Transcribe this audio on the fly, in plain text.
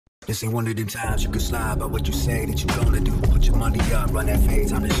This ain't one of them times you can slide by what you say that you gonna do. Put your money up, run that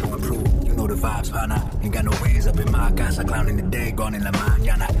phase, I'm just show and prove. You know the vibes, partner. Ain't got no ways up in my casa. Clown in the day, gone in la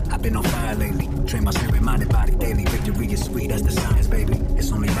mañana. I've been on fire lately. Train my spirit, mind, and body daily. Victory is sweet, that's the science, baby.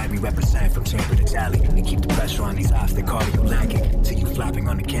 It's only right we represent from chamber to tally. And keep the pressure on these eyes, they cardio lacking. See you flopping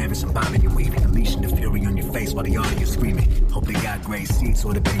on the canvas and bombing and weaving. Unleashing the fury on your face while the audience screaming. Hope they got great seats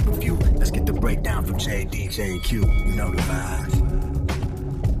or the pay-per-view. Let's get the breakdown from J, DJ, and Q. You know the vibes.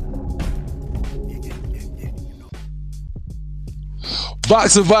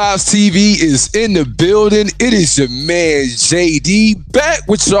 Boxing Vibes TV is in the building. It is your man JD back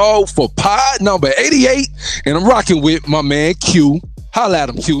with y'all for pod number 88, and I'm rocking with my man Q. Holla at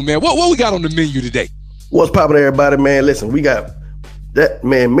him, Q, man. What we got on the menu today? What's poppin', everybody, man? Listen, we got that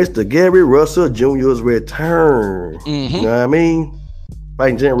man, Mr. Gary Russell Jr.'s return. You know what I mean?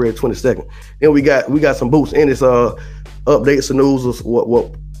 Fighting January 22nd. Then we got some boots in this updates and news,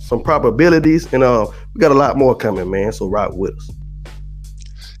 what some probabilities, and we got a lot more coming, man. So rock with us.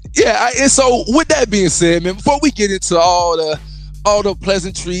 Yeah, and so with that being said, man, before we get into all the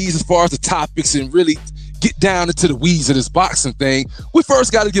pleasantries as far as the topics and really get down into the weeds of this boxing thing, we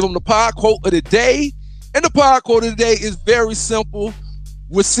first got to give them the pod quote of the day. And the pod quote of the day is very simple.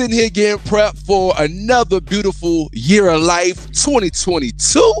 We're sitting here getting prepped for another beautiful year of life,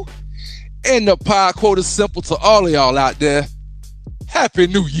 2022. And the pod quote is simple to all of y'all out there. Happy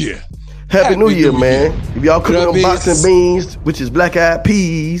New Year. Happy New Year, man. If y'all cooking them boxing beans, which is black-eyed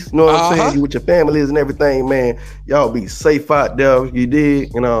peas, you know what I'm saying, with your families and everything, man, y'all be safe out there, you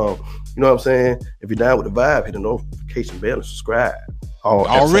dig? You know what I'm saying? If you're down with the vibe, hit the notification bell and subscribe.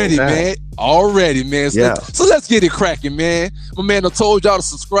 Already, man. Yeah. So let's get it cracking, man. My man, I told y'all to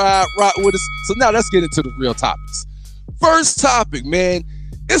subscribe, rock with us. So now let's get into the real topics. First topic, man.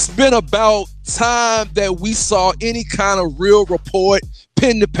 It's been about time that we saw any kind of real report,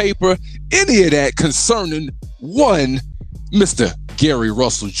 pen to paper, any of that concerning one Mr. Gary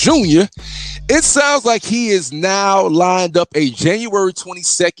Russell Jr. It sounds like he is now lined up a January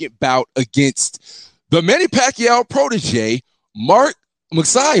 22nd bout against the Manny Pacquiao protege, Mark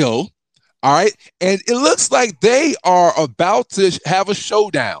Magsayo. All right. And it looks like they are about to have a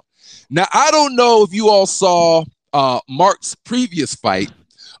showdown. Now, I don't know if you all saw Mark's previous fight.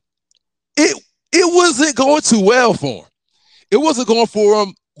 It wasn't going too well for him. It wasn't going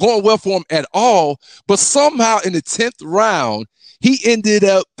well for him at all. But somehow in the 10th round, he ended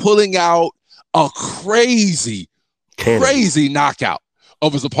up pulling out a crazy knockout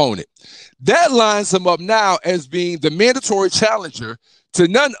of his opponent. That lines him up now as being the mandatory challenger to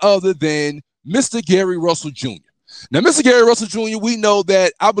none other than Mr. Gary Russell Jr. Now, Mr. Gary Russell Jr., we know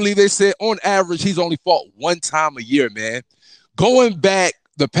that I believe they said on average he's only fought one time a year, man. Going back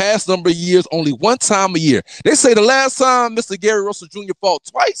the past number of years, only one time a year. They say the last time Mr. Gary Russell Jr. fought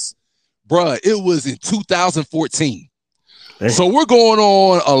twice, bruh, it was in 2014. Hey. So we're going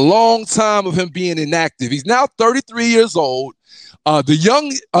on a long time of him being inactive. He's now 33 years old. The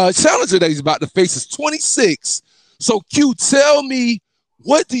young challenger that he's about to face is 26. So Q, tell me,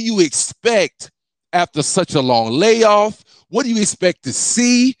 what do you expect after such a long layoff? What do you expect to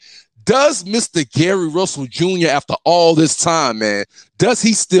see? Does Mr. Gary Russell Jr., after all this time, man, does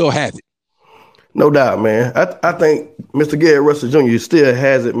he still have it? No doubt, man. I think Mr. Gary Russell Jr. still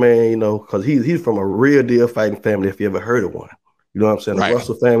has it, man, because he's from a real deal fighting family, if you ever heard of one. You know what I'm saying? Right. The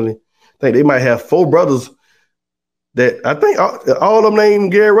Russell family. I think they might have 4 brothers that I think all of them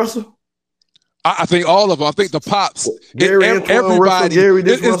named Gary Russell. I think all of them. I think the pops, Gary, everybody. Russell, Gary,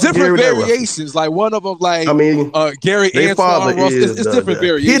 it's Russell, different Gary, variations. Like one of them, like Gary their Antoine father Russell. is It's different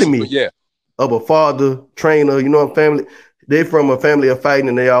variations. Yeah, of a father trainer. You know, family. They're from a family of fighting,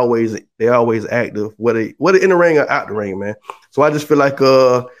 and they always active. Whether in the ring or out the ring, man. So I just feel like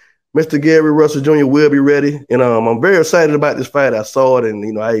Mr. Gary Russell Jr. will be ready, and I'm very excited about this fight. I saw it,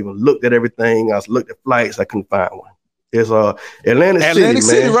 and I even looked at everything. I looked at flights. I couldn't find one. It's Atlantic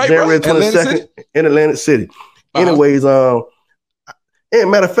City, man. Right, January 22nd in Atlantic City. Anyways, and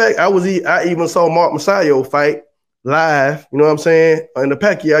matter of fact, I even saw Mark Magsayo fight live. You know what I'm saying? In the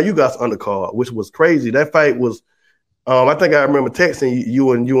Pacquiao, you got undercard, which was crazy. That fight was, I think I remember texting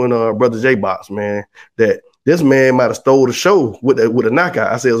you and Brother J Box, man, that this man might have stole the show with a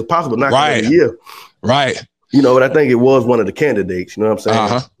knockout. I said it was a possible knockout of the year. Right. But I think it was one of the candidates. You know what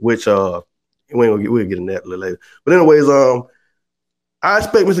I'm saying? Which we'll get in that a little later. But anyways, I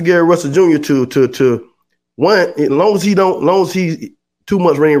expect Mr. Gary Russell Jr. to one, as long as he's too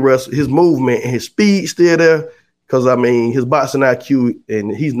much ring rust, his movement and his speed still there. Because his boxing IQ,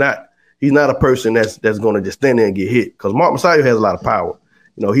 and he's not a person that's going to just stand there and get hit. Because Mark Magsayo has a lot of power.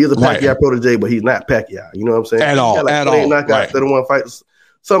 He is a Pacquiao protege, but he's not Pacquiao. You know what I'm saying? At all. Knockout, 31 fights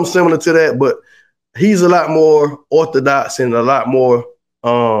something similar to that, but he's a lot more orthodox and a lot more.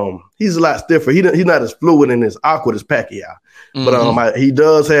 He's a lot stiffer. He's not as fluid and as awkward as Pacquiao, but he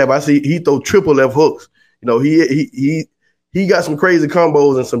does have. I see he throw triple left hooks. You know, he got some crazy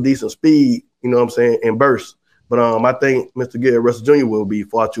combos and some decent speed. You know what I'm saying, and bursts. But I think Mr. Gary Russell Jr. will be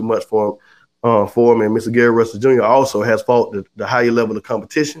far too much for him. And Mr. Gary Russell Jr. also has fought the higher level of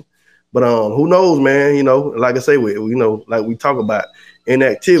competition. But who knows, man? You know, like I say, like we talk about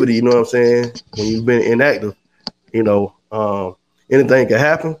inactivity. You know what I'm saying? When you've been inactive, you know, anything can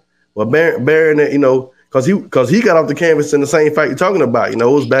happen. Well, bearing that, you know, because he got off the canvas in the same fight you're talking about. You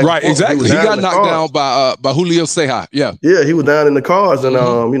know, it was back right, exactly. He got knocked down by Julio Ceja. Yeah, he was down in the cards, and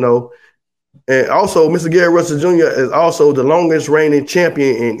you know. And also, Mr. Gary Russell Jr. is also the longest reigning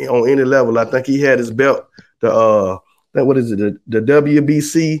champion on any level. I think he had his belt, the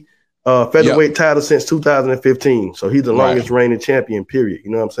WBC featherweight title since 2015. So he's the longest reigning champion, period. You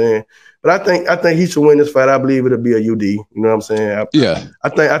know what I'm saying? But I think he should win this fight. I believe it'll be a UD. You know what I'm saying?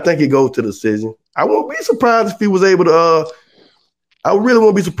 I think he goes to the decision. I won't be surprised if he was able to. I really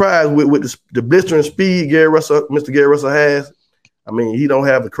won't be surprised with the blistering speed Mr. Gary Russell has. I mean, he don't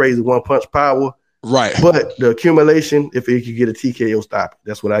have the crazy one-punch power. Right. But the accumulation, if he could get a TKO stop,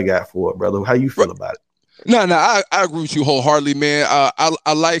 that's what I got for it, brother. How you feel about it? No, I agree with you wholeheartedly, man.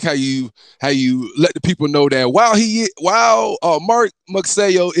 I like how you let the people know that while Mark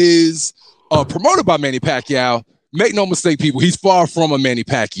Magsayo is promoted by Manny Pacquiao, make no mistake, people, he's far from a Manny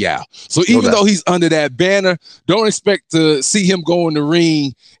Pacquiao. So even though he's under that banner, don't expect to see him go in the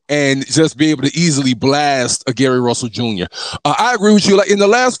ring and just be able to easily blast a Gary Russell Jr. I agree with you. Like in the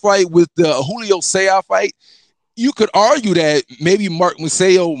last fight with the Julio Ceja fight, you could argue that maybe Mark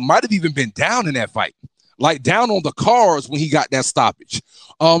Magsayo might have even been down in that fight, like down on the cards when he got that stoppage.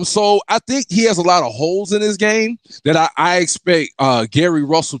 So I think he has a lot of holes in his game that I expect Gary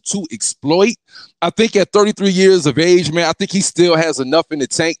Russell to exploit. I think at 33 years of age, man, I think he still has enough in the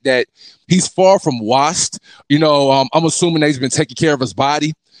tank that he's far from washed. You know, I'm assuming that he's been taking care of his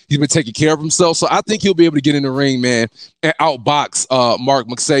body. He's been taking care of himself. So I think he'll be able to get in the ring, man, and outbox Mark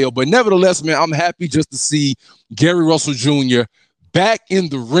Magsayo. But nevertheless, man, I'm happy just to see Gary Russell Jr. back in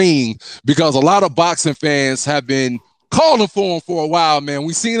the ring because a lot of boxing fans have been calling for him for a while, man.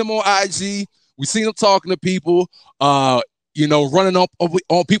 We've seen him on IG. We've seen him talking to people, you know, running up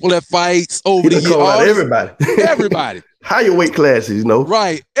on people at fights over the years. Everybody. Everybody. Higher weight classes, you know.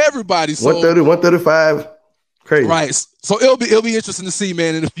 Right. Everybody. So 130, 135. Crazy. Right. So it'll be interesting to see,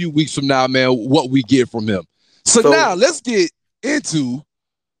 man, in a few weeks from now, man, what we get from him. So now let's get into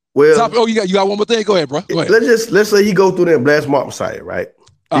you got one more thing? Go ahead, bro. Go ahead. Let's say he go through there and blast Mark Magsayo, right?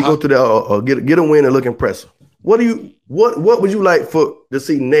 He go through there or get a win and look impressive. What would you like to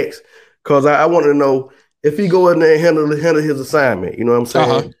see next? Because I want to know if he go in there and handle his assignment. You know what I'm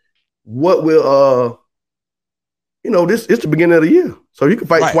saying? What will you know, it's the beginning of the year. So you can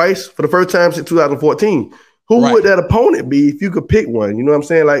fight twice for the first time since 2014. Who would that opponent be if you could pick one? You know what I'm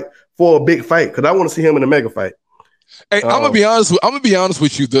saying? Like for a big fight, because I want to see him in a mega fight. Hey, I'm gonna be honest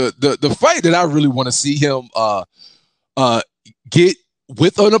with you. The fight that I really want to see him get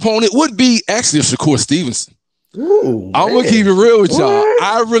with an opponent would be actually Shakur Stevenson. Ooh, I'm gonna keep it real with y'all.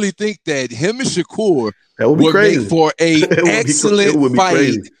 I really think that him and Shakur would make for a excellent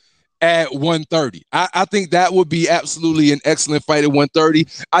fight at 130. I think that would be absolutely an excellent fight at 130.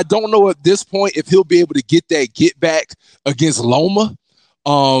 I don't know at this point if he'll be able to get that get back against Loma.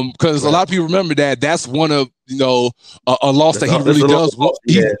 Because a lot of people remember that's one of, you know, a loss that he really does want.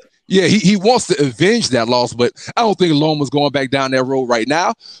 He wants to avenge that loss, but I don't think Loma's going back down that road right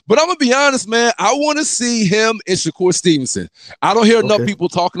now. But I'm gonna be honest, man. I want to see him and Shakur Stevenson. I don't hear enough people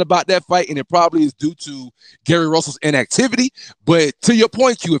talking about that fight, and it probably is due to Gary Russell's inactivity. But to your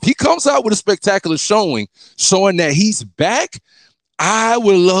point, Q, if he comes out with a spectacular showing that he's back, I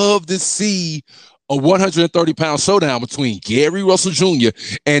would love to see a 130-pound showdown between Gary Russell Jr.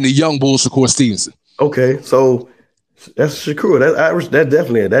 and the young bull Shakur Stevenson. Okay, so that's Shakur. That's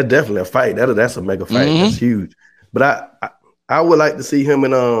definitely a fight. That's a mega fight. That's huge. But I would like to see him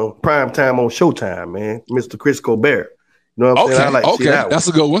in prime time on Showtime, man. Mr. Chris Colbert. You know what I'm saying? I like to see that one. That's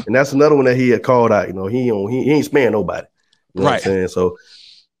a good one. And that's another one that he had called out. You know, he ain't sparing nobody. You know what I'm saying? So,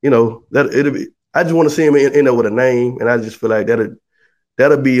 you know, it'll be. I just want to see him in there with a name, and I just feel like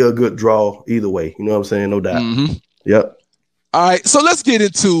that'll be a good draw either way. You know what I'm saying? No doubt. Yep. All right. So let's get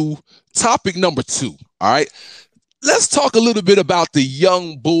into topic number 2. All right. Let's talk a little bit about the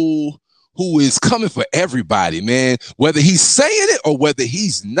young bull who is coming for everybody, man. Whether he's saying it or whether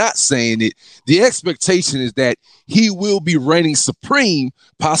he's not saying it, the expectation is that he will be reigning supreme,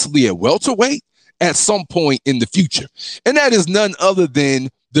 possibly at welterweight at some point in the future. And that is none other than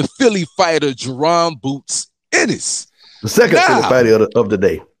the Philly fighter Jaron Boots Ennis. The second Philly fighter of the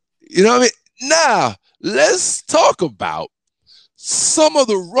day. You know what I mean? Now, let's talk about some of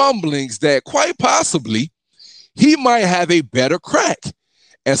the rumblings that quite possibly he might have a better crack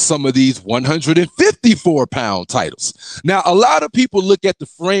at some of these 154-pound titles. Now, a lot of people look at the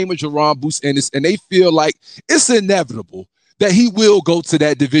frame of Jaron Boots Ennis and they feel like it's inevitable that he will go to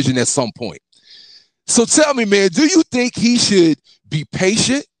that division at some point. So tell me, man, do you think he should be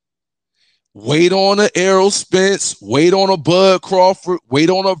patient, wait on a Errol Spence, wait on a Bud Crawford,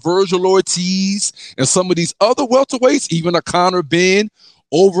 wait on a Virgil Ortiz, and some of these other welterweights, even a Conor Benn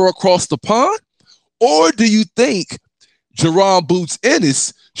over across the pond? Or do you think Jaron Boots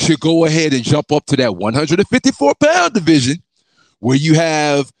Ennis should go ahead and jump up to that 154-pound division where you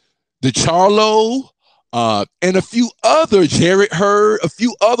have the Charlo and a few other, Jarrett Hurd, a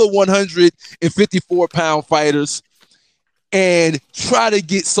few other 154-pound fighters, and try to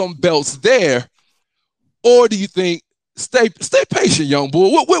get some belts there? Or do you think stay patient, young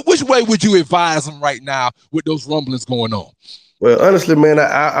boy? Which way would you advise him right now with those rumblings going on? Well, honestly, man,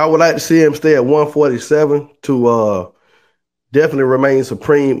 I would like to see him stay at 147 to definitely remain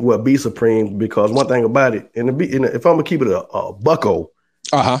supreme, be supreme, because one thing about it, and if I'm going to keep it a bucko,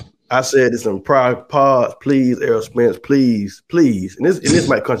 I said this in prior pods, please, Errol Spence, please. And this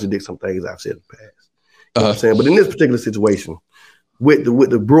might contradict some things I've said in the past. You know what I'm saying? But in this particular situation, with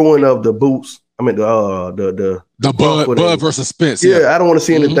the brewing of the Boots, I mean the Bud versus Spence. Yeah, I don't want to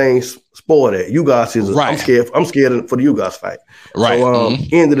see anything spoil that. Ugas is right. I'm scared for the Ugas fight. Right. So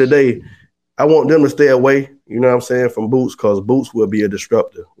end of the day, I want them to stay away, you know what I'm saying, from Boots, because Boots will be a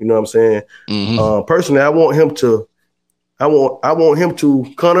disruptor. You know what I'm saying? Personally, I want him to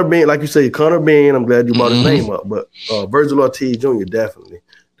Conor Benn, like you say, Conor Benn. I'm glad you brought his name up, but Virgil Ortiz Jr. definitely.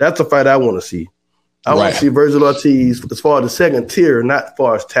 That's a fight I want to see. I want to see Virgil Ortiz as far as the second tier, not as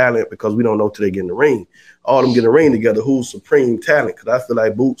far as talent, because we don't know till they get in the ring. All of them get in the ring together, who's supreme talent? Because I feel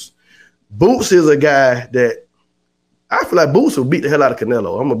like Boots is a guy that I feel like Boots will beat the hell out of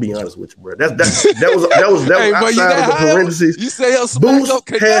Canelo. I'm gonna be honest with you, bro. That was hey, outside of the parentheses. You say Boots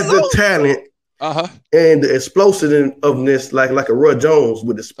has the talent and the explosiveness like a Rudd Jones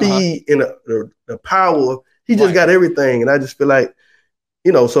with the speed and the power. He just got everything, and I just feel like,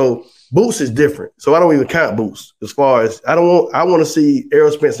 so Boots is different. So I don't even count Boots as far as I want to see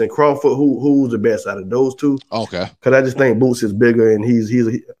Errol Spence and Crawford, who's the best out of those two. Okay. Because I just think Boots is bigger, and he's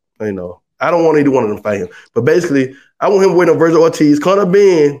I don't want either one of them fight him. But basically, I want him to win on Virgil Ortiz. Conor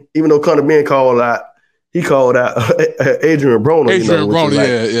Benn, even though Conor Benn called out Adrian Broner. Adrian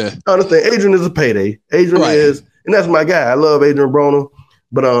Broner, yeah. I understand. Adrian is a payday. Adrian is, and that's my guy. I love Adrian Broner,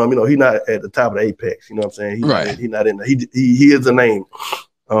 but he's not at the top of the apex. You know what I'm saying? He's not in there. He is a name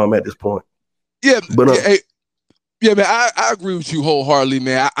at this point. Yeah, but yeah, man, I agree with you wholeheartedly,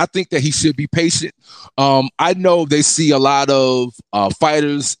 man. I think that he should be patient. I know they see a lot of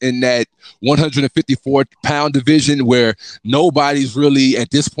fighters in that 154-pound division where nobody's really,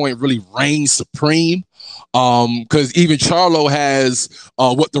 at this point, really reigns supreme. Because even Charlo has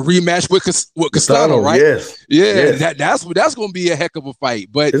the rematch with Castano, right? Yes. That's going to be a heck of a fight.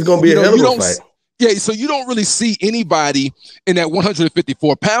 But it's going to be a hell of a fight. Yeah, so you don't really see anybody in that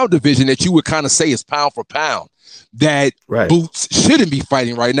 154-pound division that you would kind of say is pound for pound that Boots shouldn't be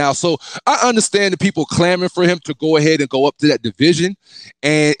fighting right now. So I understand the people clamoring for him to go ahead and go up to that division,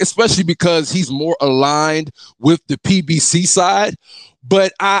 and especially because he's more aligned with the PBC side.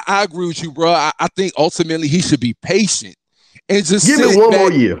 But I agree with you, bro. I think ultimately he should be patient and just give it one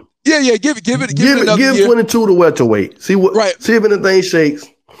more year. Yeah, give it another year. Give 22 to welterweight. See if anything shakes.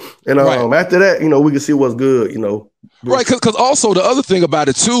 And after that, we can see what's good, Right, because also the other thing about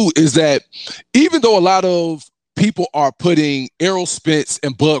it, too, is that even though a lot of people are putting Errol Spence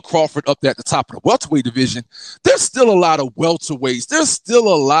and Bud Crawford up there at the top of the welterweight division, there's still a lot of welterweights. There's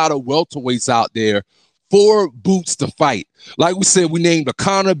still a lot of welterweights out there for Boots to fight. Like we said, we named a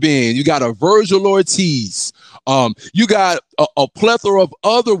Conor Benn. You got a Virgil Ortiz. You got a plethora of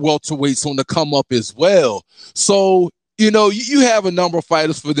other welterweights on the come up as well. So, you have a number of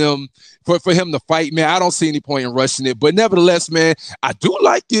fighters for him to fight, man. I don't see any point in rushing it. But nevertheless, man, I do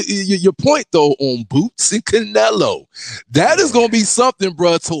like your point, though, on Boots and Canelo. That is going to be something,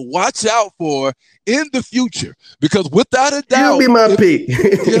 bro, to watch out for in the future. Because without a doubt, you'll be my pick.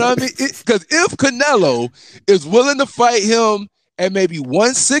 You know what I mean? Because if Canelo is willing to fight him at maybe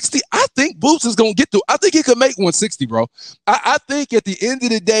 160, I think Boots is going to get through. I think he could make 160, bro. I think at the end of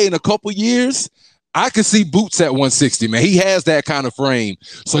the day, in a couple years, I could see Boots at 160, man. He has that kind of frame.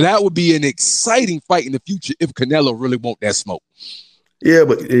 So that would be an exciting fight in the future if Canelo really want that smoke. Yeah,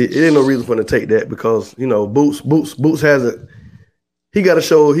 but it ain't no reason for him to take that because, Boots hasn't he got to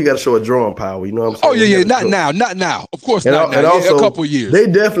show a drawing power. You know what I'm saying? Oh yeah. Not now. Of course, not now. And also, a couple years. They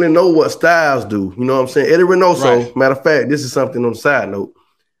definitely know what Styles do. You know what I'm saying? Eddie Reynoso. Right. Matter of fact, this is something on the side note.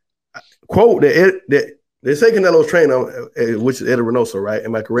 Quote that they say Canelo's trainer, which is Eddie Reynoso, right?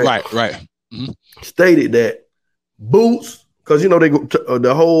 Am I correct? Right. Mm-hmm. Stated that Boots, because you know they go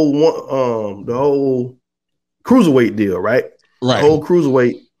the whole cruiserweight deal, right? Right. The whole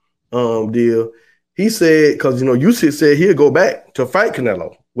cruiserweight deal. He said, because you know, Usyk said he'll go back to fight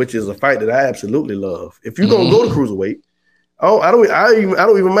Canelo, which is a fight that I absolutely love. If you're gonna go to cruiserweight, I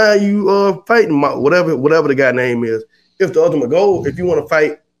don't even mind you fighting whatever the guy name is. If the ultimate goal, if you want to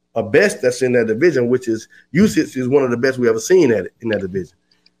fight a best that's in that division, which is Usyk is one of the best we ever seen at it in that division.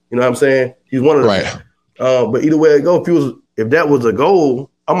 You know what I'm saying? He's one of the best. But either way it go, if that was a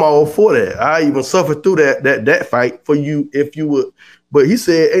goal, I'm all for that. I even suffered through that fight for you if you would. But he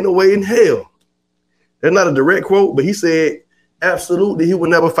said, ain't no way in hell. That's not a direct quote, but he said absolutely he would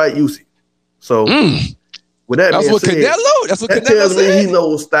never fight Usyk. So with that being said, that tells me he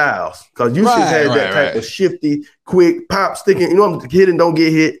knows Styles, because Usyk has that type of shifty, quick pop sticking. You know, hit and don't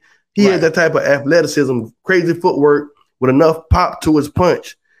get hit. He has that type of athleticism, crazy footwork with enough pop to his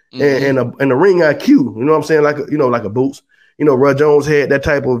punch and a ring IQ. You know what I'm saying? Like a Boots. You know, Roy Jones had that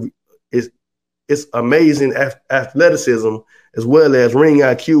type of it's amazing athleticism as well as ring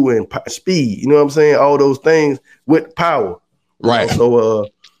IQ and speed. You know what I'm saying? All those things with power. Right. So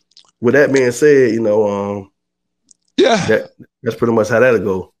with that being said, you know, that's pretty much how that'll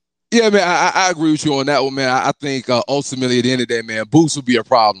go. Yeah, man, I agree with you on that one, man. I think ultimately at the end of the day, man, Boots will be a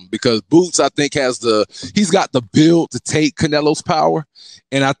problem, because Boots, I think, he's got the build to take Canelo's power.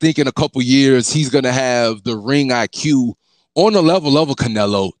 And I think in a couple years, he's going to have the ring IQ on the level of a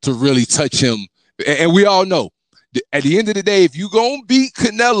Canelo to really touch him. And we all know, at the end of the day, if you're going to beat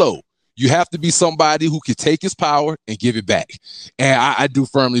Canelo, you have to be somebody who can take his power and give it back. And I do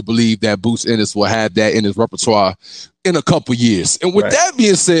firmly believe that Boots Ennis will have that in his repertoire in a couple years. And with that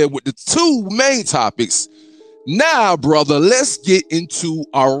being said, with the two main topics, now, brother, let's get into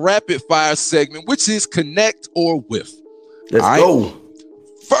our rapid fire segment, which is Connect or Whiff. Let's go.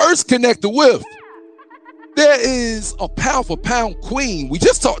 First, Connect or Whiff. There is a pound for pound queen. We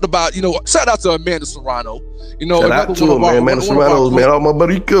just talked about, shout out to Amanda Serrano. Shout out to Amanda Serrano, man. All my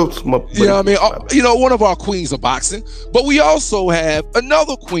buddy kills. One of our queens of boxing. But we also have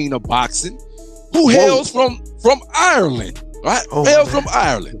another queen of boxing who hails from Ireland, right? From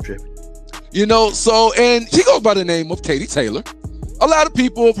Ireland. And she goes by the name of Katie Taylor. A lot of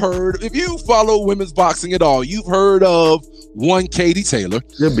people have heard, if you follow women's boxing at all, you've heard of one Katie Taylor.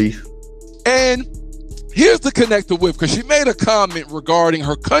 Good beef. And here's the connector with, because she made a comment regarding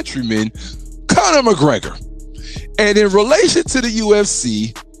her countryman, Conor McGregor. And in relation to the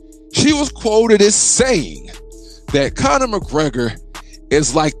UFC, she was quoted as saying that Conor McGregor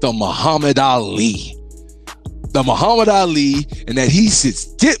is like the Muhammad Ali. The Muhammad Ali, and that he should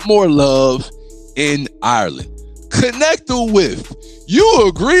get more love in Ireland. Connector with, you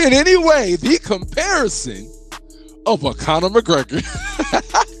agree in any way the comparison of a Conor McGregor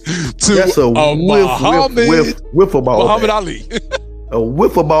to a Muhammad Ali. A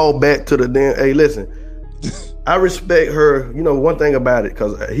wiffle ball back to the damn. Hey, listen, I respect her. One thing about it,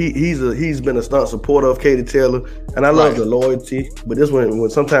 because he's been a staunch supporter of Katie Taylor, and I love the loyalty. But this when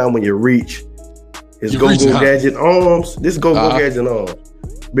sometimes when you reach, it's go gadget arms. This go gadget arms,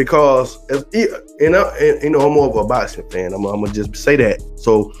 because I'm more of a boxing fan. I'm gonna just say that.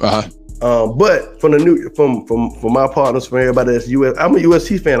 So. But from my partners, from everybody that's US, I'm a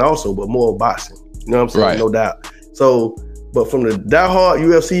UFC fan also, but more of boxing. You know what I'm saying? Right. No doubt. So, but from the diehard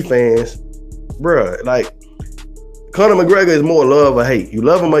UFC fans, bruh, like Conor McGregor is more love or hate. You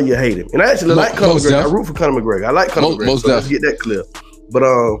love him or you hate him. And I actually like Conor McGregor. I root for Conor McGregor. I like Conor McGregor. So let's get that clear. But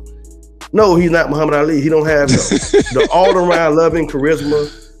no, he's not Muhammad Ali. He don't have the all-around loving charisma.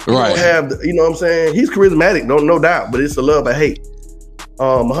 He don't have you know what I'm saying? He's charismatic, no doubt, but it's a love or hate.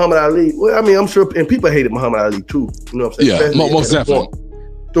 Muhammad Ali, well, I mean, I'm sure, and people hated Muhammad Ali too. You know what I'm saying? Yeah, most definitely.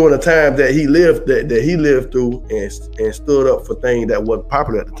 During the time that he lived, that he lived through, and stood up for things that wasn't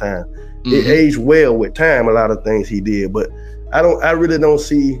popular at the time. Mm-hmm. It aged well with time. A lot of things he did, but I really don't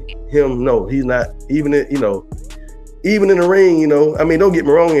see him. No, he's not even in the ring. I mean, don't get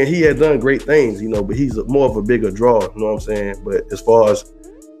me wrong, and he has done great things. But he's more of a bigger draw. You know what I'm saying? But as far as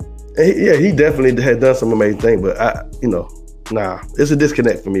he definitely had done some amazing things. But nah, it's a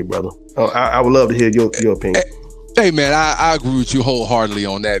disconnect for me, brother. I would love to hear your opinion. Hey, man, I agree with you wholeheartedly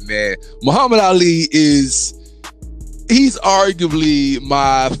on that, man. Muhammad Ali is He's arguably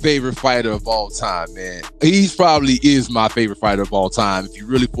my favorite fighter of all time, man. He's probably is my favorite fighter of all time if you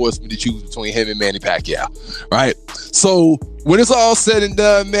really force me to choose between him and Manny Pacquiao, right? So when it's all said and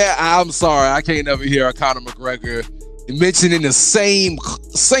done, man, I'm sorry. I can't ever hear a Conor McGregor mentioned in the same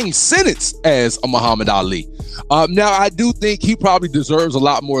sentence as a Muhammad Ali. Now, I do think he probably deserves a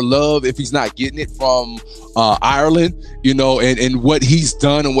lot more love if he's not getting it from Ireland, you know, and what he's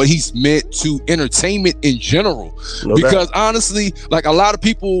done and what he's meant to entertainment in general. Because honestly, like, a lot of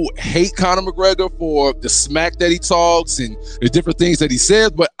people hate Conor McGregor for the smack that he talks and the different things that he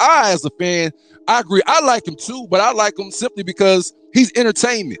says. But I, as a fan, I agree. I like him too, but I like him simply because he's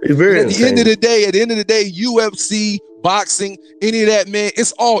entertainment. He's very at the end of the day, UFC, boxing, any of that, man,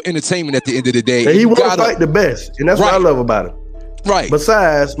 it's all entertainment at the end of the day. And he wants to fight the best, and that's what I love about him. Right.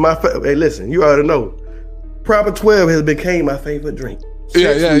 Besides, hey, listen, you already know, Proper 12 has became my favorite drink.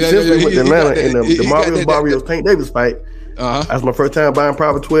 Since we went to Atlanta in the Mario Barrios Tank Davis fight, that's my first time buying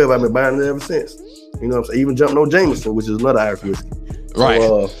Proper 12. I've been buying it ever since. You know what I'm saying? Even jumping on Jameson, which is another Irish whiskey. Right.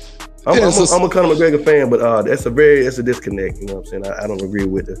 So, I'm a Conor McGregor fan, but that's a disconnect. You know what I'm saying? I don't agree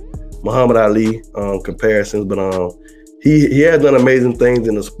with the Muhammad Ali comparisons, but he has done amazing things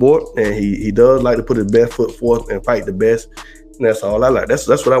in the sport, and he does like to put his best foot forth and fight the best. And that's all I like. That's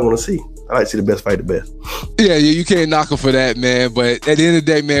what I want to see. I like to see the best fight the best. Yeah, you can't knock him for that, man. But at the end of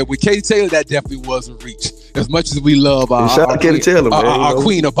the day, man, with Katie Taylor, that definitely was a reach. As much as we love our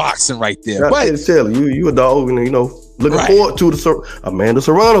queen of boxing right there. But Katie Taylor, you a dog, and looking forward to the Amanda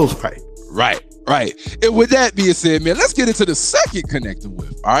Serrano's fight. Right. And with that being said, man, let's get into the second connector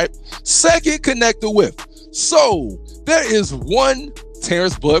whip. All right, second connector whip. So there is one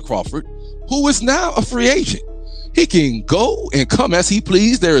Terrence Bud Crawford who is now a free agent. He can go and come as he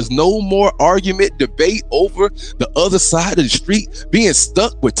please. There is no more argument, debate over the other side of the street being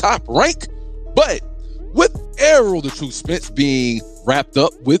stuck with Top Rank. But with Errol the True Spence being wrapped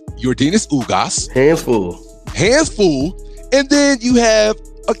up with Yordenis Ugas. Hands full. And then you have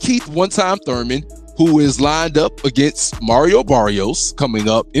a Keith One-Time Thurman who is lined up against Mario Barrios coming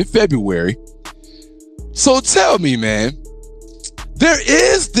up in February. So tell me, man, there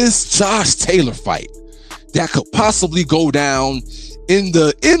is this Josh Taylor fight that could possibly go down in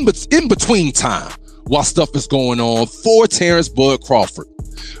the in between time while stuff is going on for Terrence Bud Crawford.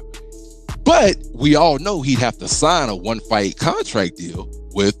 But we all know he'd have to sign a one-fight contract deal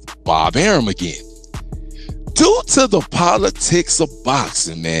with Bob Arum again. Due to the politics of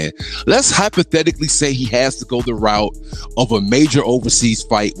boxing, man, let's hypothetically say he has to go the route of a major overseas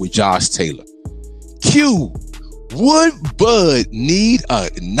fight with Josh Taylor. Would Bud need a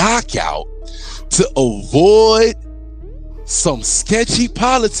knockout to avoid some sketchy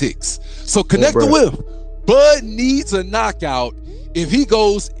politics? So connect the whip. Bud needs a knockout if he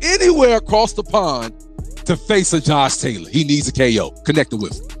goes anywhere across the pond to face a Josh Taylor. He needs a KO. Connect the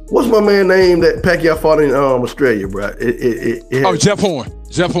whip. What's my man name that Pacquiao fought in Australia, bro? Jeff Horn.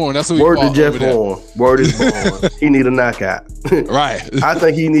 Jeff Horn. That's what we call Jeff Horn. Word is born. He need a knockout. Right. I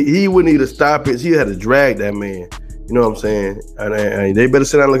think he would need to stop it. He had to drag that man. You know what I'm saying? And they better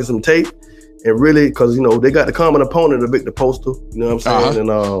sit down and look at some tape and really, because they got the common opponent of Victor Postol. You know what I'm saying?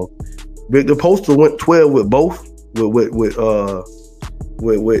 And Victor Postol went 12 with both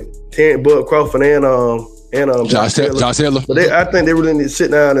with Terrence Bud Crawford and Josh Taylor. But I think they really need to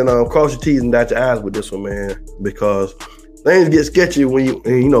sit down and cross your T's and dot your I's with this one, man, because things get sketchy when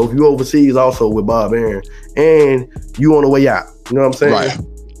if you overseas also with Bob Arum and you on the way out. You know what I'm saying? Right.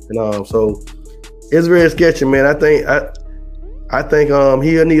 And so it's very sketchy, man. I think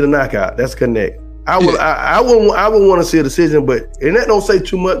he'll need a knockout. That's connect. I would want to see a decision, and that don't say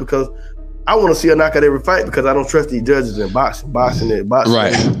too much because I want to see a knockout every fight because I don't trust these judges in boxing.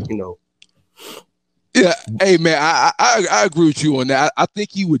 Right. Yeah, hey man, I agree with you on that. I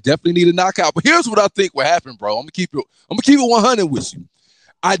think he would definitely need a knockout. But here's what I think will happen, bro. I'm gonna keep it 100 with you.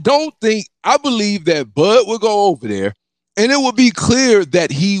 I believe that Bud will go over there, and it will be clear that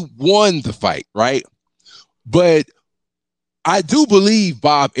he won the fight, right? But I do believe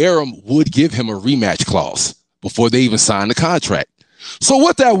Bob Arum would give him a rematch clause before they even sign the contract. So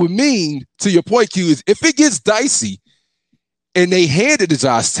what that would mean, to your point, Q, is if it gets dicey and they hand it to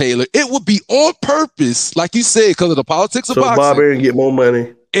Josh Taylor, it would be on purpose, like you said, because of the politics of boxing. So Bob Arum get more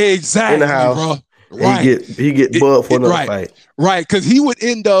money. Exactly, in the house. Bro. Right. He get Bud for another fight. Right, because he would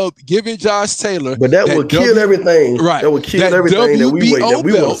end up giving Josh Taylor. But that would kill everything. Right. That would kill everything that we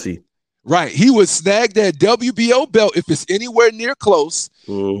want to see. Right. He would snag that WBO belt if it's anywhere near close.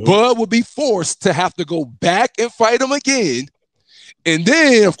 Mm-hmm. Bud would be forced to have to go back and fight him again. And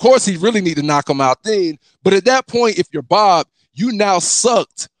then, of course, he really need to knock him out then. But at that point, if you're Bob, you now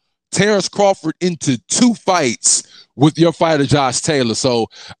sucked Terrence Crawford into 2 fights with your fighter, Josh Taylor. So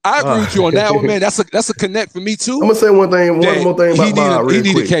I agree with you on that one, man. That's a connect for me too. I'm gonna say one more thing about Bob. He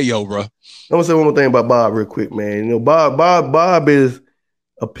needed KO, bro. I'm gonna say one more thing about Bob real quick, man. You know, Bob is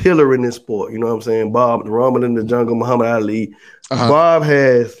a pillar in this sport. You know what I'm saying? Bob, the Rumble in the Jungle, Muhammad Ali. Bob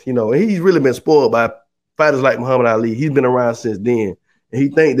has, you know, and he's really been spoiled by fighters like Muhammad Ali. He's been around since then. And he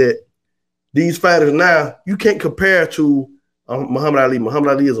think that these fighters now, you can't compare to Muhammad Ali. Muhammad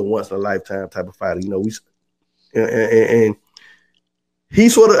Ali is a once-in-a-lifetime type of fighter. You know, and he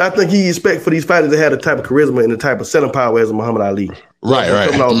sort of, I think he expect for these fighters to have the type of charisma and the type of selling power as a Muhammad Ali. Right.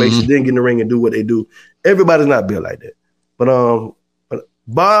 Coming out basic, then get in the ring and do what they do. Everybody's not built like that. But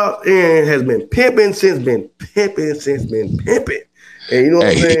Bob has been pimping since been pimping. And you know what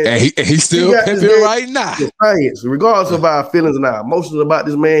I'm saying? And he's still pimping right now. Science, regardless of our feelings and our emotions about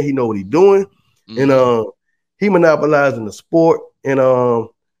this man, he know what he's doing. And he monopolizing the sport. And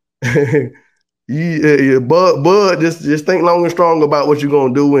Bud, just think long and strong about what you're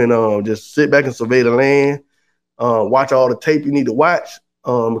gonna do, and just sit back and survey the land. Watch all the tape you need to watch,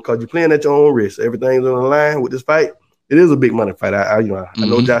 because you're playing at your own risk. Everything's on the line with this fight. It is a big money fight. I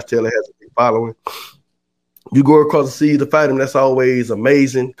know Josh Taylor has a big following. You go across the seas to fight him, that's always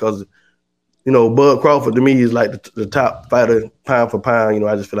amazing, because you know Bud Crawford to me is like the top fighter pound for pound. You know,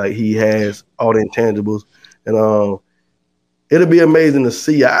 I just feel like he has all the intangibles, and it'll be amazing to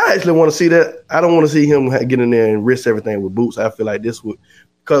see. I actually want to see that. I don't want to see him get in there and risk everything with Boots. I feel like this would,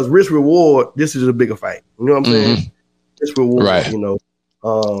 because risk reward, this is a bigger fight. You know what I'm saying? Risk reward, right. You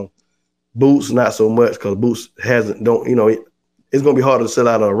know. Boots not so much, because Boots it's gonna be harder to sell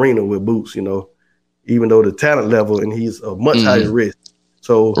out an arena with Boots, you know, even though the talent level and he's a much higher risk.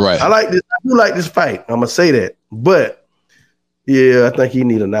 So I like this. I do like this fight. I'm gonna say that, but yeah, I think he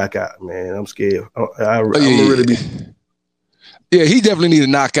need a knockout, man. I'm scared. I'm really be. Yeah, he definitely need a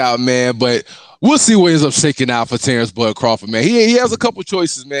knockout, man. But we'll see what ends up shaking out for Terrence Bud Crawford, man. He has a couple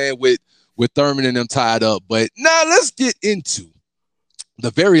choices, man, with Thurman and them tied up. But now let's get into the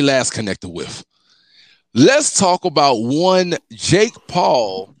very last connector with. Let's talk about one Jake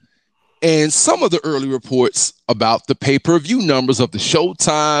Paul and some of the early reports about the pay-per-view numbers of the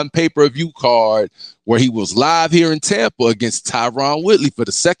Showtime pay-per-view card, where he was live here in Tampa against Tyron Woodley for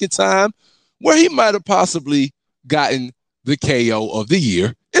the second time, where he might have possibly gotten the KO of the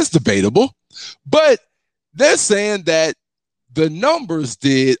year. It's debatable, but they're saying that the numbers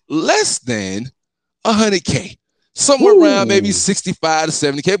did less than 100K. Somewhere around maybe 65 to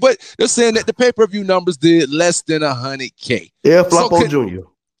 70K, but they're saying that the pay-per-view numbers did less than 100K. Yeah, Floppo Jr.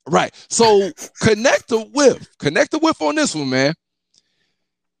 Right. So connect the whiff on this one, man.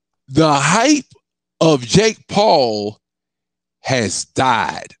 The hype of Jake Paul has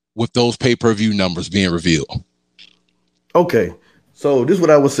died with those pay-per-view numbers being revealed. Okay, so this is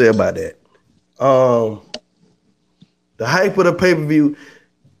what I would say about that. The hype of the pay-per-view,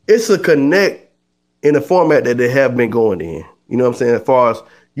 it's a connect in the format that they have been going in. You know what I'm saying? As far as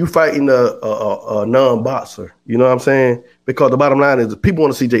you fighting a non-boxer, you know what I'm saying? Because the bottom line is people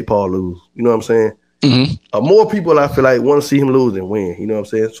want to see Jake Paul lose. You know what I'm saying? Mm-hmm. More people, I feel like, want to see him lose than win. You know what I'm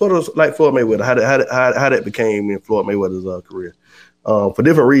saying? Sort of like Floyd Mayweather, how that became in Floyd Mayweather's career, for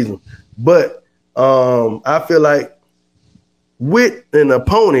different reasons. But I feel like with an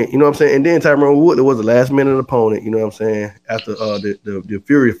opponent, you know what I'm saying? And then Tyron Woodley was the last-minute opponent, you know what I'm saying, after the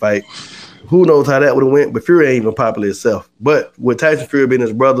Fury fight. Who knows how that would have went, but Fury ain't even popular itself. But with Tyson Fury being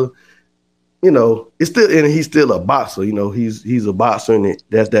his brother, you know, he's still a boxer. You know, he's a boxer, and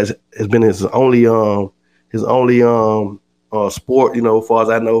that has been his only sport. You know, as far as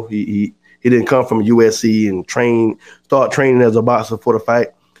I know, he didn't come from USC and start training as a boxer for the fight.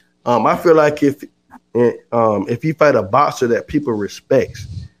 I feel like if you fight a boxer that people respect,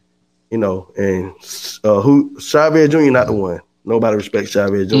 you know, and Chavez Jr. not the one. Nobody respects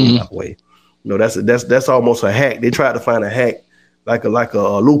Chavez Jr. That way. You know, that's almost a hack. They tried to find a hack like a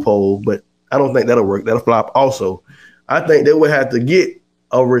loophole, but I don't think that'll work. That'll flop. Also, I think they would have to get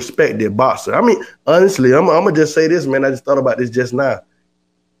a respected boxer. I mean, honestly, I'm gonna just say this, man. I just thought about this just now.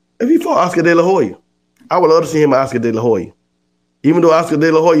 If he fought Oscar De La Hoya, I would love to see him Oscar De La Hoya. Even though Oscar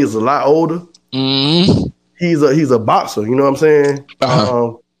De La Hoya is a lot older, he's a boxer. You know what I'm saying? I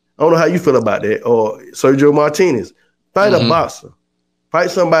don't know how you feel about that. Or Sergio Martinez. Fight a boxer. Fight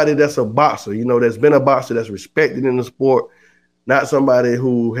somebody that's a boxer, you know, that's been a boxer, that's respected in the sport, not somebody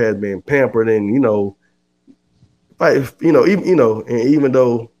who has been pampered and, you know, fight, you know, even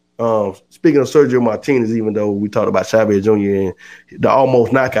though, speaking of Sergio Martinez, even though we talked about Chavez Jr. and the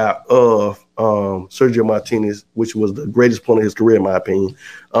almost knockout of Sergio Martinez, which was the greatest point of his career, in my opinion,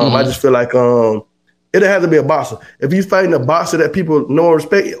 I just feel like it'll have to be a boxer. If you're fighting a boxer that people know and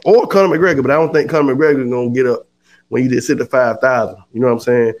respect, or Conor McGregor, but I don't think Conor McGregor is going to when you did sit to 5,000. You know what I'm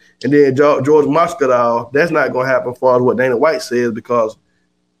saying? And then George Masvidal, that's not going to happen as far as what Dana White says, because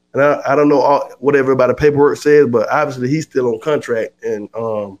and I don't know what everybody paperwork says, but obviously he's still on contract. And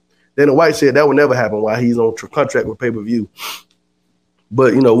Dana White said that would never happen while he's on contract with pay-per-view.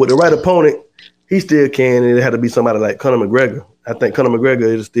 But, with the right opponent, he still can, and it had to be somebody like Conor McGregor. I think Conor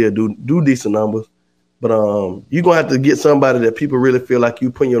McGregor will still do decent numbers. But you're going to have to get somebody that people really feel like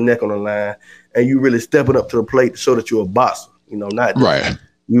you putting your neck on the line and you really stepping up to the plate to show that you're a boxer. Not right.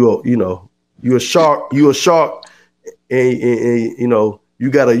 You're a shark. You're a shark, and you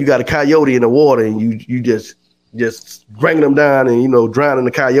got a coyote in the water, and you just bringing them down and drowning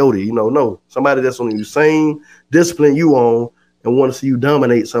the coyote. No, somebody that's on the same discipline you on and want to see you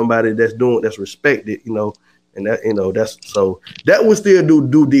dominate somebody that's respected. And that would still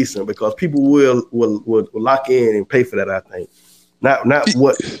do decent, because people will lock in and pay for that. I think not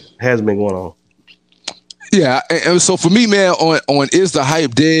what has been going on. Yeah, and so for me, man, on Is the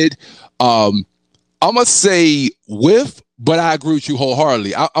Hype Dead? I'm gonna say but I agree with you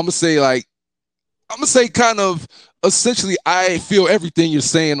wholeheartedly. I'm gonna say kind of essentially I feel everything you're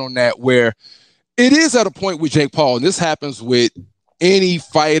saying on that, where it is at a point with Jake Paul, and this happens with any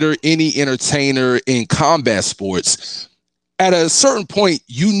fighter, any entertainer in combat sports. At a certain point,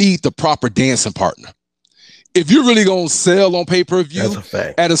 you need the proper dancing partner. If you're really going to sell on pay-per-view,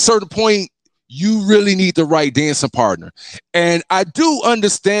 at a certain point, you really need the right dancing partner. And I do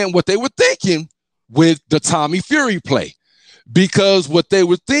understand what they were thinking with the Tommy Fury play, because what they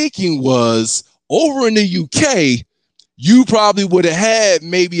were thinking was, over in the UK, you probably would have had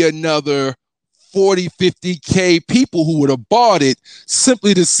maybe another 40, 50K people who would have bought it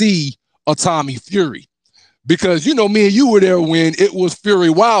simply to see a Tommy Fury. Because, me and you were there when it was Fury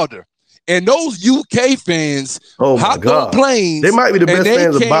Wilder. And those UK fans hopped on planes. They might be the best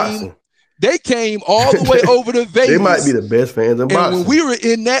fans of boxing. They came all the way over to Vegas. They might be the best fans of boxing. And when we were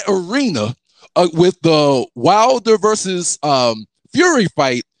in that arena with the Wilder versus Fury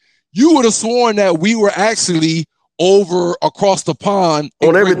fight, you would have sworn that we were actually over across the pond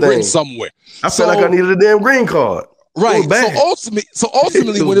on everything somewhere. I felt like I needed a damn green card. Right. So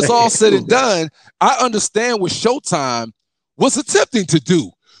ultimately, when it's all said and done, I understand what Showtime was attempting to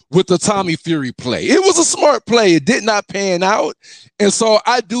do with the Tommy Fury play. It was a smart play. It did not pan out. And so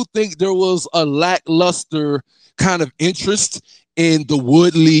I do think there was a lackluster kind of interest in the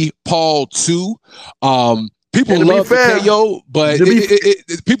Woodley Paul 2. People love the KO, but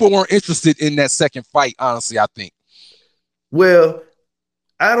people weren't interested in that second fight, honestly, I think. Well,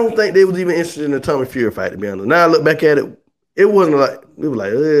 I don't think they was even interested in the Tommy Fury fight, to be honest. Now I look back at it, it wasn't like, we were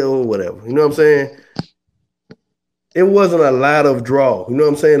like, whatever. You know what I'm saying? It wasn't a lot of draw. You know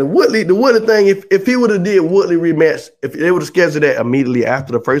what I'm saying? The Woodley thing, if he would have did Woodley rematch, if they would have scheduled that immediately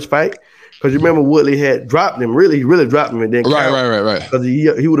after the first fight, because you remember Woodley had dropped him, he really dropped him and then right. Because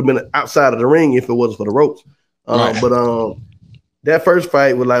he would have been outside of the ring if it wasn't for the ropes. But that first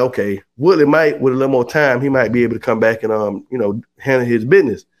fight was like, okay, Woodley might, with a little more time, he might be able to come back and handle his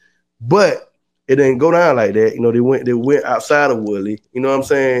business. But it didn't go down like that. They went outside of Woodley, you know what I'm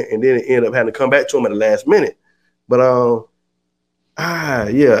saying? And then it ended up having to come back to him at the last minute. But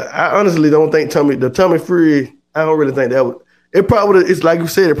I honestly don't think Tommy Fury, I don't really think that would. It's like you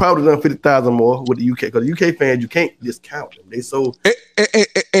said, it probably done 50,000 more with the UK, because the UK fans, you can't discount them. They so. And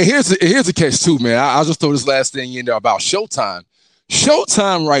here's the catch too, man. I'll just throw this last thing in there about Showtime.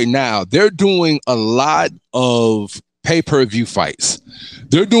 Showtime right now, they're doing a lot of pay-per-view fights.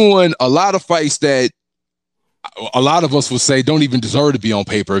 They're doing a lot of fights that a lot of us would say don't even deserve to be on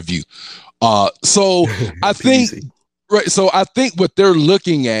pay-per-view. So I think easy. Right. So I think what they're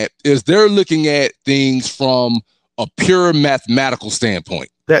looking at is things from a pure mathematical standpoint.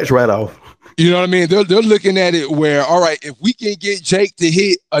 That's right off. You know what I mean? They're looking at it where, all right, if we can get Jake to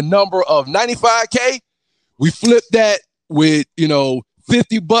hit a number of 95K, we flip that with,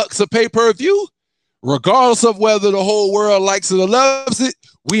 $50 a pay-per-view, regardless of whether the whole world likes it or loves it,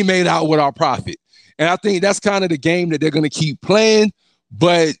 we made out with our profit. And I think that's kind of the game that they're going to keep playing.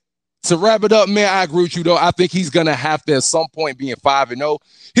 But to wrap it up, man, I agree with you, though. I think he's going to have to, at some point, being 5-0,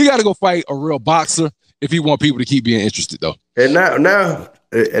 he got to go fight a real boxer if he want people to keep being interested, though. And now,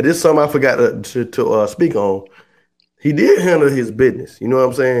 and this is something I forgot to speak on. He did handle his business. You know what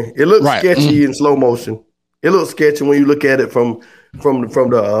I'm saying? It looks sketchy in slow motion. It looks sketchy when you look at it from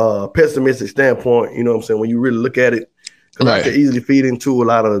the pessimistic standpoint. You know what I'm saying? When you really look at it, because I could easily feed into a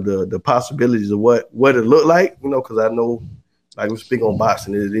lot of the possibilities of what it looked like. Because I know, like we speak on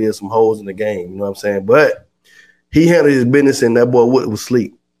boxing, it is some holes in the game. You know what I'm saying? But he handled his business, and that boy Wood was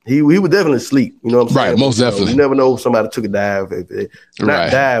asleep. he would definitely sleep. You know what I'm saying? Right, most definitely. You never know if somebody took a dive.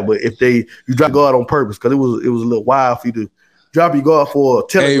 Not dive, but if you drop guard on purpose, because it was a little wild for you to drop your guard for a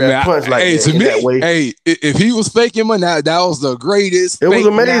telegraph punch like that. To me, that way. Hey, if he was faking money, that was the greatest. It was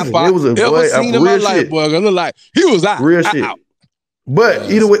amazing. It was ever seen in my life, boy. It looked like he was out. Real shit. Out. But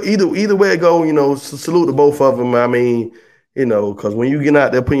either way it go, you know, salute to both of them. I mean, you know, because when you get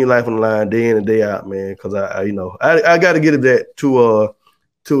out there putting your life on the line day in and day out, man, because I got to get it that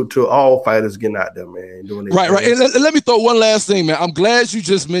to all fighters getting out there, man. Doing it. Right. And let me throw one last thing, man. I'm glad you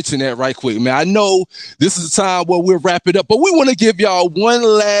just mentioned that right quick, man. I know this is the time where we'll wrap it up, but we want to give y'all one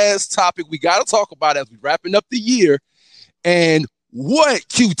last topic we got to talk about as we're wrapping up the year. And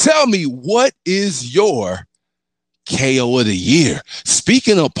tell me, what is your KO of the year?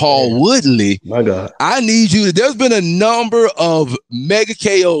 Speaking of Paul Woodley, my God, I need you to. There's been a number of mega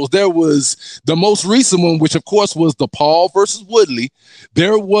KOs. There was the most recent one, which of course was the Paul versus Woodley.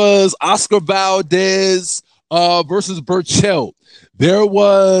 There was Oscar Valdez versus Burchell. There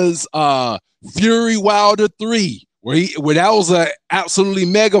was Fury Wilder 3, where that was an absolutely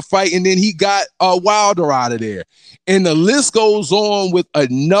mega fight, and then he got Wilder out of there. And the list goes on with a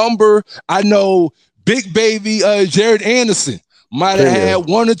number. I know Big Baby Jared Anderson might have had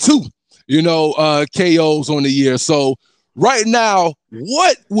one or two, KOs on the year. So right now,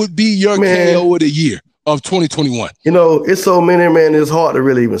 what would be your KO of the year of 2021? It's so many, man. It's hard to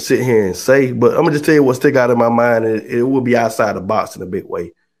really even sit here and say, but I'm gonna just tell you what stick out in my mind. It will be outside the box in a big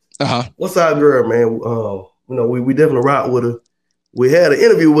way. What's our girl, man? We definitely rock with her. We had an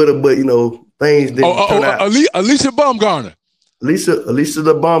interview with her, but things didn't turn out. Alicia Baumgartner. Alicia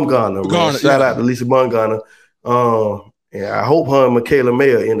the Baumgartner, man. Shout out to Alicia Baumgartner. And I hope her and Michaela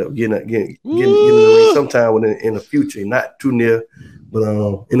Mayer end up getting in the ring sometime in the future, not too near, but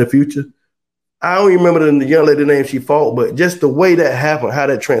in the future. I don't even remember the young lady name she fought, but just the way that happened, how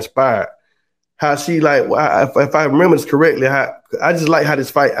that transpired, how she if I remember this correctly, I just like how this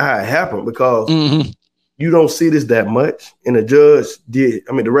fight how it happened, because you don't see this that much. And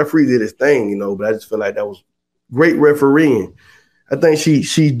the referee did his thing, but I just feel like that was great refereeing. I think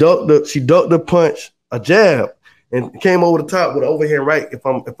she ducked the punch, a jab, and came over the top with an overhand right. If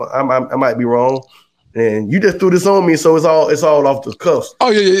I might be wrong, and you just threw this on me, so it's all off the cuffs.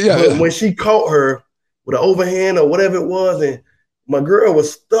 Oh yeah. But when she caught her with an overhand or whatever it was, and my girl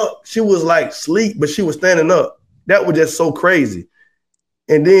was stuck, she was like asleep, but she was standing up. That was just so crazy.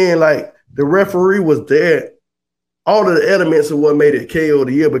 And then the referee was there. All of the elements of what made it KO of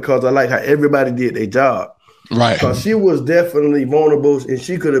the year, because I like how everybody did their job. Right. Because she was definitely vulnerable, and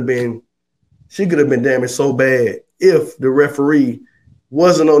she could have been damaged so bad if the referee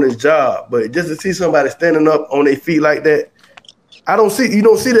wasn't on his job. But just to see somebody standing up on their feet like that, you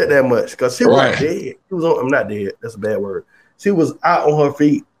don't see that much, because she was dead. She was I'm not dead. That's a bad word. She was out on her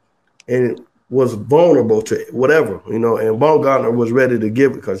feet and was vulnerable to whatever, and Baumgartner was ready to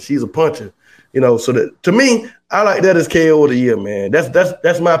give it because she's a puncher. So that, to me, I like that as KO of the year, man.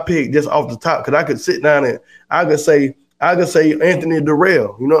 That's my pick just off the top, because I could sit down and I could say Anthony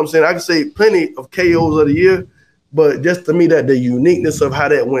Durrell. You know what I'm saying? I could say plenty of KOs of the year, but just to me, that the uniqueness of how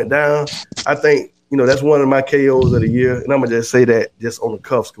that went down, I think that's one of my KOs of the year, and I'm gonna just say that just on the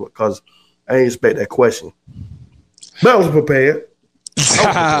cuffs because I didn't expect that question, but I was prepared.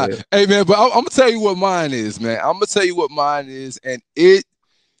 Hey man, but I'm gonna tell you what mine is, man. And it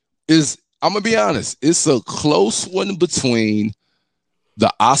is. I'm going to be honest. It's a close one between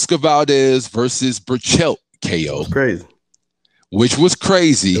the Oscar Valdez versus Burchell KO. Crazy. Which was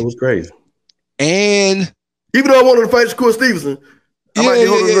crazy. It was crazy. And even though I wanted to fight Shakur Stevenson, I might be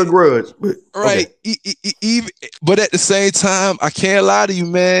holding a grudge. But, right. Okay. But at the same time, I can't lie to you,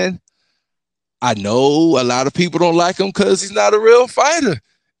 man. I know a lot of people don't like him because he's not a real fighter.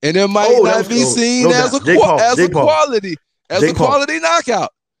 And it might not be seen as a quality knockout.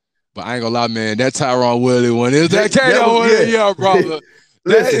 But I ain't gonna lie, man, that Tyron Woodley one is that KO of the year, brother.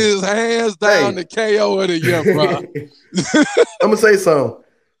 That is hands down the KO of the year, bro. I'm gonna say something.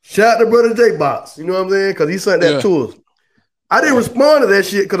 Shout out to brother Jake Box. You know what I'm saying? Because he sent that to us. I didn't respond to that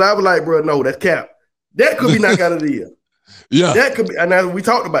shit because I was like, bro, no, that's cap. That could be knockout of the year. Yeah. That could be, and we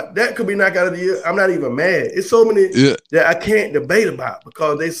talked about that could be knockout of the year. I'm not even mad. It's so many that I can't debate about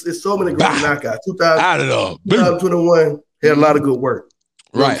because there's so many great knockouts. 2021 had a lot of good work.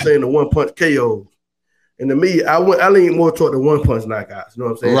 You know what I'm saying? The one punch KO. And to me, I lean more toward the one punch knockouts. You know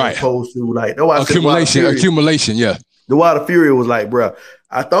what I'm saying? Right. As opposed to accumulation, yeah. The Wilder Fury was like, bro,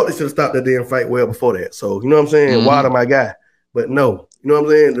 I thought they should have stopped that damn fight well before that. So, you know what I'm saying? Wilder, my guy. But no, you know what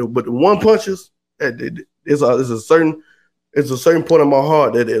I'm saying? But the one punches, it's a certain point in my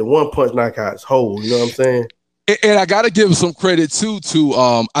heart that the one punch knockouts hold. You know what I'm saying? And I got to give some credit too to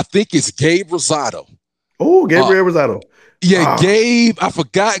I think it's Gabe Rosado. Oh, Gabriel Rosado. Yeah, Gabe. I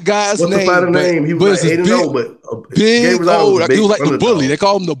forgot guy's name. What's the fighter name? He was like 8-0, but big old. He was like underdog. the bully. They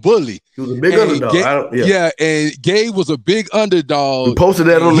call him the bully. He was a big underdog. And Gabe was a big underdog. We posted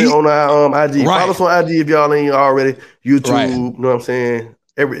that on our IG. Right. Follow us on IG if y'all ain't already. YouTube, right. You know what I'm saying?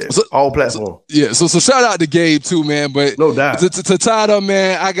 All platforms. So shout out to Gabe too, man. But no doubt. To tie it up,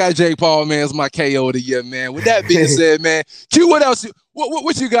 man, I got Jake Paul, man, as my KO of the year, man. With that being said, man, Q, what else?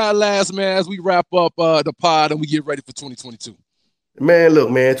 What you got last, man, as we wrap up the pod and we get ready for 2022? Man, look,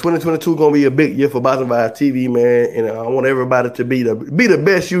 man, 2022 gonna be a big year for Boxing Vibes TV, man. And I want everybody to be the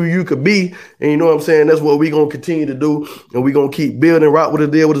best you could be. And you know what I'm saying? That's what we're gonna continue to do. And we're gonna keep building, rock with us,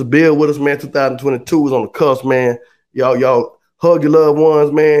 deal with us, build with us, man. 2022 is on the cusp, man. Y'all hug your loved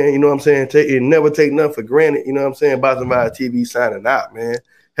ones, man. You know what I'm saying? Never take nothing for granted. You know what I'm saying? Boxing Vibes TV signing out, man.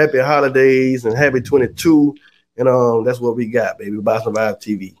 Happy holidays and happy 22. And that's what we got, baby. Boxing Vibes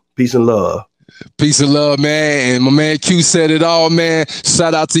TV. Peace and love. Peace and love, man. And my man Q said it all, man.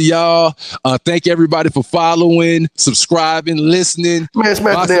 Shout out to y'all. Thank everybody for following, subscribing, listening. Man,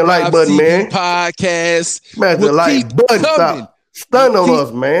 smash the damn like button, man. Podcast. Smash the like button. Stop. Stun on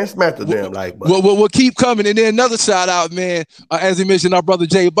us, man. Smash the damn like button. We'll keep coming. And then another shout out, man. As he mentioned, our brother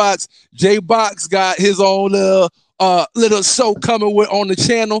J Box. J Box got his own little show coming on the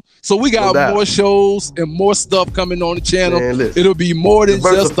channel. So we got more shows and more stuff coming on the channel. Man, it'll be more than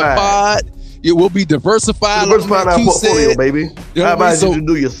just a pod. It will be diversified. Diversify our portfolio, baby. How about you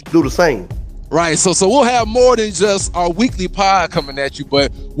do the same? Right. So we'll have more than just our weekly pod coming at you,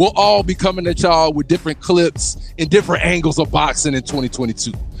 but we'll all be coming at y'all with different clips and different angles of boxing in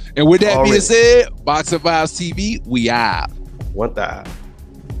 2022. And with that being said, Boxing Vibes TV, we out. One thigh.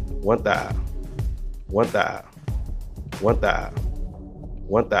 One thigh. One thigh. One thigh.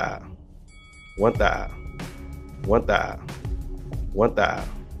 One thigh. One thigh. One thigh. One thigh.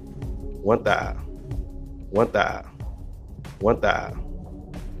 One thigh, one thigh, one thigh,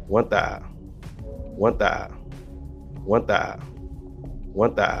 one thigh, one thigh, one thigh,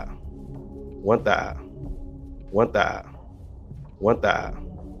 one thigh, one thigh, one thigh, one thigh,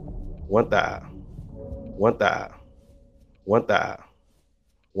 one thigh, one thigh, one thigh,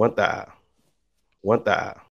 one thigh, one thigh.